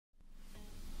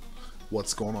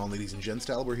What's going on, ladies and gents?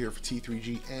 We're here for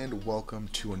T3G and welcome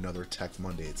to another Tech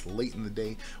Monday. It's late in the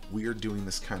day. We are doing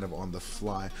this kind of on the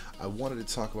fly. I wanted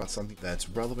to talk about something that's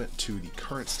relevant to the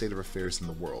current state of affairs in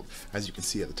the world. As you can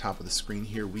see at the top of the screen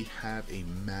here, we have a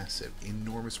massive,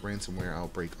 enormous ransomware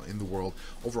outbreak in the world,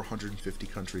 over 150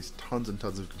 countries, tons and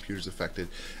tons of computers affected,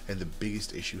 and the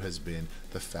biggest issue has been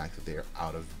the fact that they are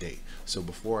out of date. So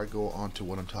before I go on to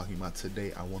what I'm talking about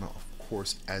today, I want to, of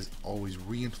course, as always,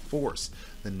 reinforce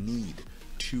the need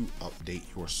to update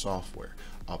your software,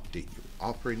 update your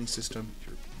operating system,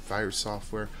 your virus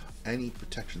software, any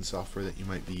protection software that you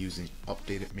might be using.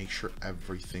 Update it, make sure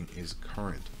everything is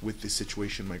current. With this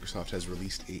situation, Microsoft has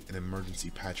released an emergency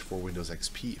patch for Windows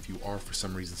XP. If you are for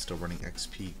some reason still running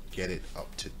XP, get it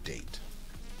up to date.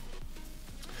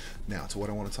 Now, to what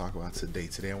I want to talk about today.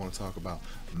 Today I want to talk about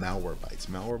MalwareBytes.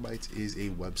 MalwareBytes is a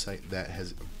website that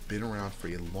has been around for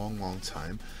a long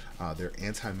time. They're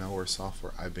anti-malware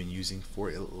software I've been using for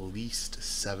at least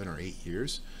 7 or 8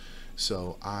 years.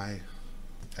 So and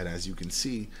as you can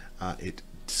see, it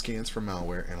scans for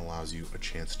malware and allows you a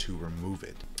chance to remove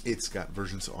it. It's got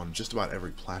versions on just about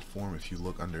every platform. If you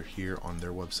look under here on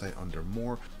their website, under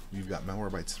more, you've got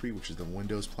MalwareBytes 3, which is the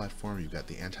Windows platform. You've got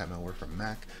the anti-malware for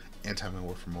Mac,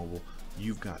 anti-malware for mobile.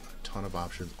 You've got a ton of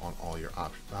options on all your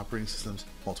operating systems,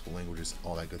 multiple languages,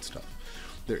 all that good stuff.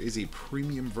 There is a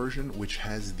premium version which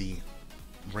has the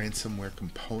ransomware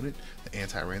component, the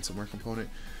anti-ransomware component,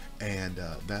 and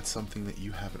that's something that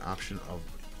you have an option of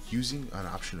using, an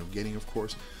option of getting, of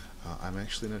course. I'm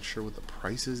actually not sure what the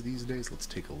price is these days. Let's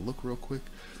take a look real quick.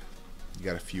 You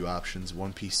got a few options.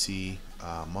 One PC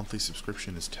monthly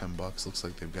subscription is $10. Looks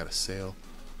like they've got a sale,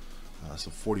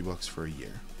 so $40 for a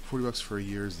year. $40 for a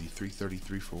year is the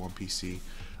 $333 for one PC.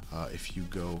 If you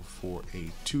go for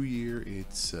a 2-year,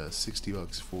 it's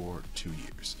 $60 for 2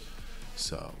 years.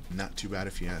 So not too bad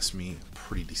if you ask me.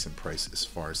 Pretty decent price as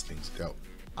far as things go.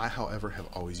 I, however, have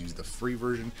always used the free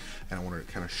version, and I wanted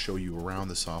to kind of show you around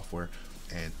the software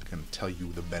and kind of tell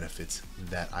you the benefits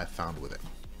that I found with it.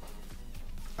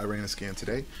 I ran a scan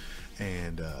today,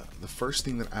 and the first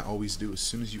thing that I always do as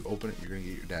soon as you open it, you're going to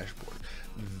get your dashboard.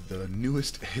 The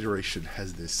newest iteration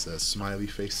has this smiley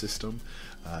face system.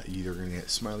 Either going to get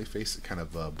smiley face, kind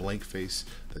of a blank face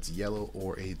that's yellow,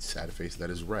 or a sad face that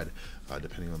is red,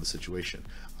 depending on the situation.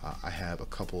 I have a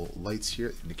couple lights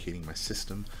here indicating my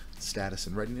system status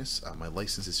and readiness. My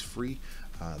license is free.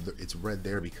 It's red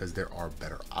there because there are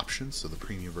better options, so the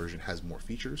premium version has more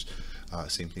features.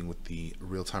 Same thing with the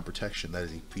real-time protection. That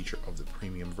is a feature of the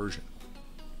premium version.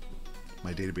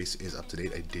 My database is up to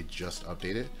date. I did just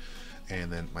update it,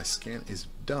 and then my scan is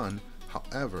done.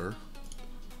 However,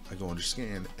 I go under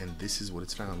scan, and this is what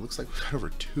it's found. It looks like we've got over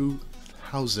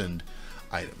 2,000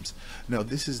 items. Now,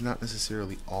 this is not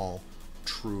necessarily all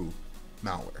true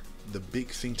malware. The big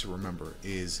thing to remember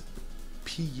is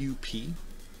PUP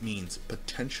means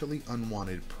potentially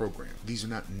unwanted program. These are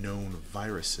not known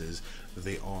viruses.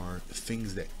 They are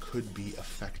things that could be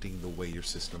affecting the way your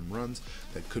system runs,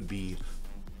 that could be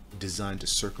designed to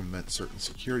circumvent certain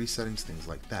security settings, things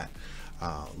like that.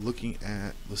 Looking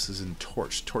at, this is in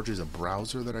Torch. Torch is a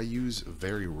browser that I use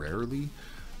very rarely.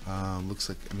 Looks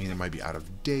like, I mean, it might be out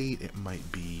of date. It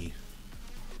might be,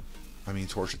 I mean,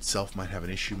 Torch itself might have an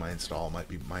issue. My install might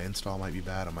be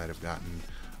bad. I might have gotten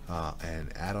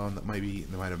an add-on that might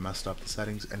have messed up the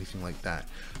settings, anything like that.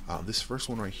 This first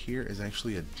one right here is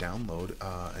actually a download,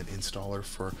 an installer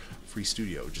for Free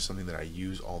Studio, just something that I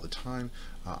use all the time.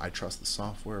 I trust the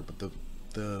software, but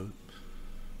the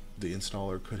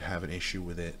installer could have an issue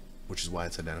with it, which is why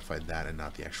it's identified that and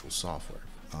not the actual software.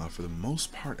 For the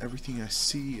most part, everything I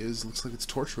see looks like it's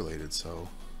Torch related. So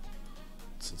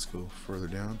let's go further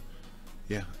down.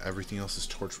 Yeah, everything else is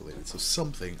Torch related. So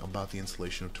something about the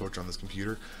installation of Torch on this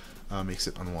computer makes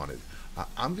it unwanted.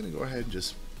 I'm going to go ahead and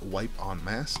just wipe en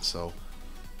masse. So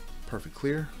perfect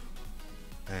clear.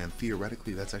 And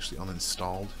theoretically, that's actually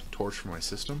uninstalled Torch for my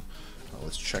system.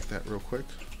 Let's check that real quick.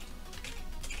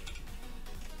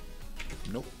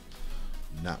 Nope,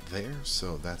 not there.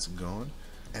 So that's gone.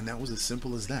 And that was as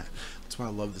simple as that. That's why I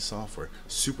love the software.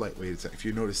 Super lightweight. If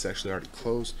you notice, it's actually already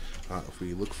closed. If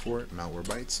we look for it,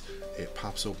 MalwareBytes, it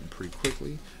pops open pretty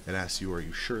quickly. It asks you, are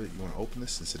you sure that you want to open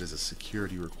this, since it is a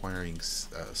security requiring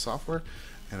software,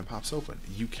 and it pops open.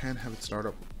 You can have it start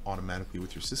up automatically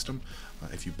with your system.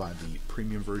 If you buy the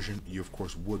premium version, you of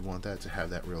course would want that to have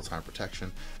that real-time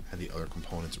protection and the other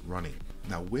components running.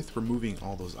 Now, with removing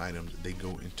all those items, they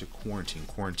go into quarantine.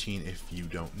 Quarantine, if you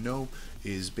don't know,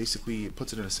 is basically it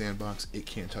puts it in a sandbox. It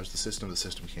can't touch the system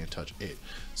can't touch it.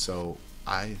 So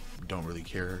I don't really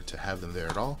care to have them there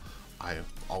at all. I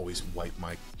always wipe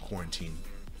my quarantine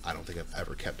I don't think I've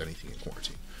ever kept anything in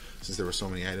quarantine. Since there were so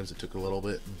many items, it took a little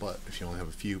bit, but if you only have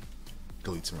a few,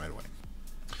 delete them right away.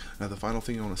 Now the final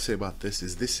thing I want to say about this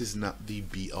is not the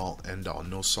be-all end-all.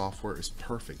 No software is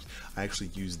perfect. I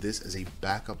actually use this as a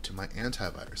backup to my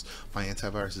antivirus. My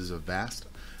antivirus is Avast.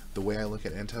 The way I look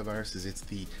at antivirus is it's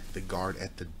the guard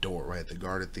at the door, right? The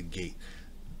guard at the gate.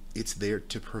 It's there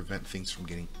to prevent things from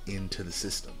getting into the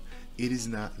system. It is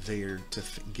not there to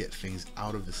get things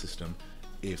out of the system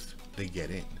if they get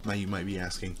in. Now you might be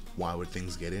asking, why would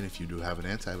things get in if you do have an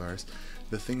antivirus?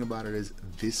 The thing about it is,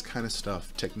 this kind of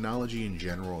stuff, technology in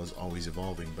general is always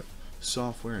evolving, but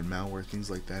software and malware,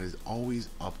 things like that, is always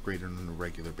upgraded on a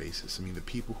regular basis. I mean, the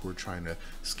people who are trying to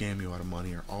scam you out of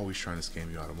money are always trying to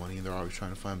scam you out of money, and they're always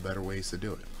trying to find better ways to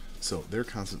do it. So they're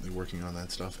constantly working on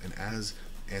that stuff, and as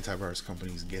antivirus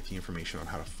companies get the information on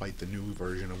how to fight the new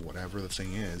version of whatever the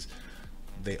thing is,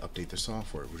 they update their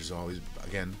software, which is always,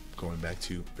 again, going back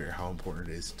to how important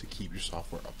it is to keep your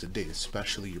software up to date,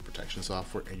 especially your protection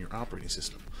software and your operating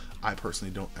system. I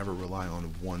personally don't ever rely on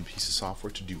one piece of software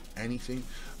to do anything.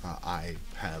 I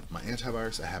have my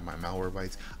antivirus, I have my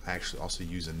MalwareBytes. I actually also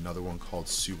use another one called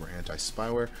Super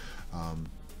Anti-Spyware.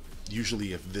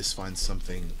 Usually if this finds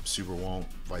something, Super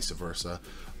won't, vice versa.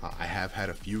 I have had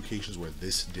a few occasions where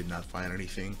this did not find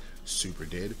anything, Super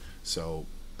did, so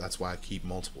that's why I keep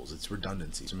multiples. It's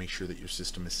redundancy to make sure that your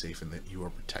system is safe and that you are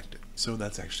protected. So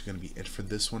that's actually going to be it for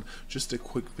this one. Just a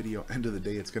quick video. End of the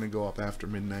day, it's going to go up after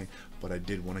midnight, but I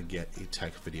did want to get a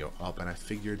tech video up, and I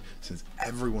figured since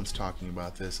everyone's talking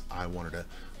about this, I wanted to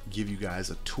give you guys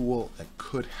a tool that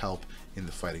could help in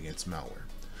the fight against malware.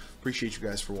 Appreciate you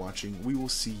guys for watching. We will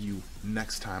see you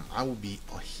next time. I will be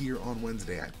here on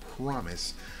Wednesday, I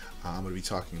promise. I'm going to be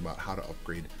talking about how to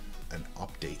upgrade and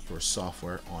update your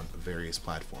software on various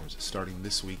platforms. Starting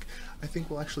this week, I think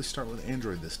we'll actually start with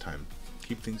Android this time.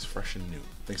 Keep things fresh and new.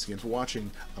 Thanks again for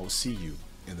watching. I will see you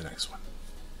in the next one.